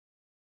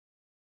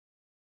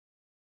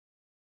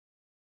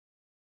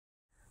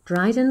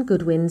Dryden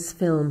Goodwin's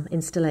film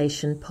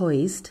installation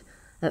Poised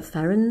at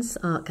Ferrens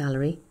Art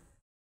Gallery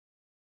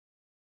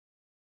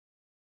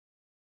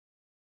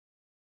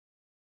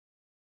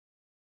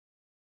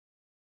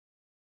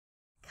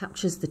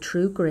captures the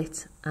true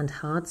grit and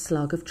hard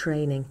slog of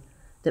training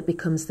that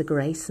becomes the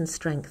grace and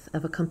strength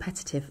of a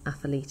competitive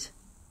athlete.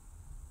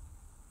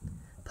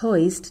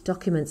 Poised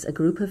documents a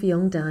group of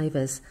young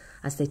divers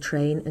as they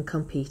train and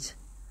compete,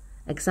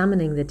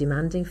 examining the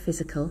demanding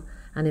physical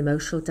and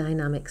emotional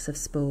dynamics of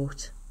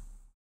sport.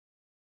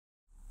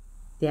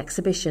 The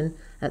exhibition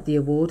at the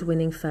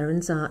award-winning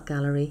Ferrens Art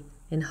Gallery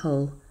in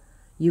Hull,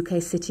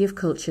 UK City of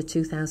Culture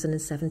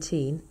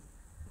 2017,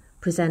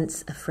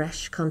 presents a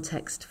fresh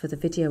context for the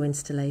video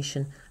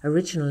installation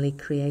originally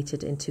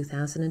created in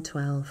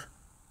 2012.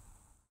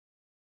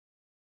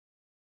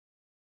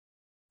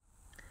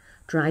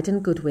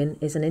 Dryden Goodwin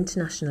is an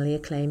internationally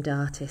acclaimed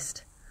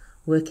artist,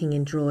 working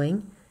in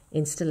drawing,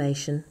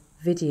 installation,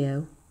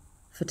 video,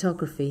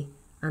 photography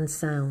and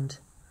sound,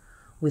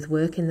 with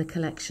work in the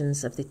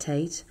collections of the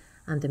Tate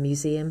and the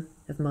Museum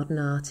of Modern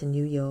Art in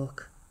New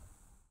York.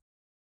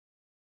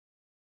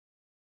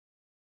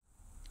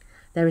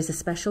 There is a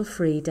special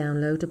free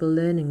downloadable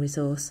learning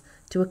resource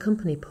to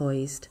accompany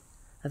Poised,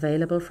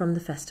 available from the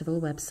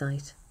festival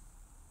website.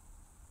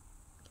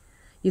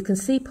 You can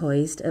see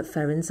Poised at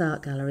Ferrens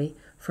Art Gallery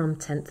from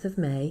 10th of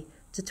May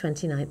to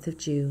 29th of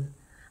June,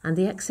 and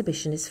the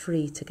exhibition is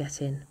free to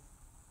get in.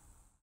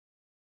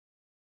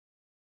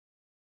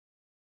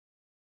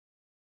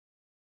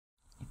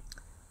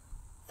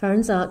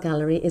 Ferrens Art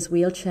Gallery is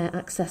wheelchair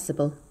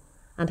accessible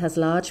and has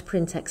large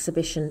print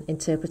exhibition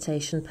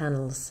interpretation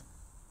panels.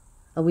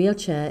 A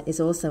wheelchair is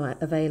also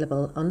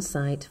available on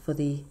site for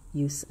the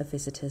use of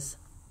visitors.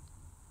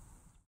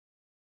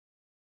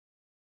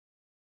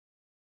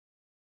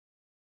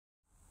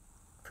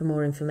 For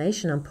more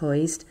information on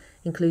Poised,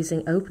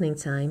 including opening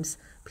times,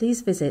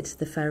 please visit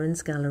the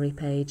Ferrens Gallery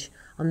page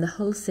on the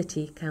Hull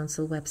City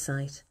Council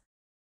website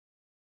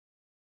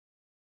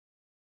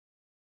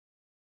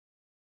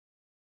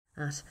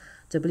at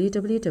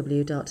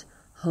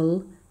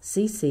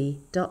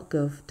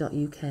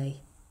www.hullcc.gov.uk.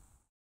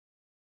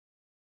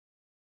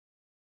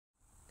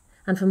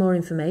 And for more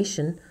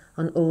information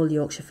on all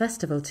Yorkshire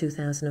Festival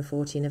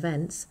 2014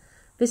 events,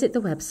 visit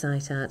the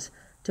website at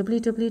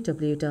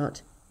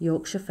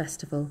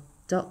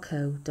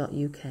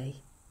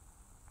www.yorkshirefestival.co.uk.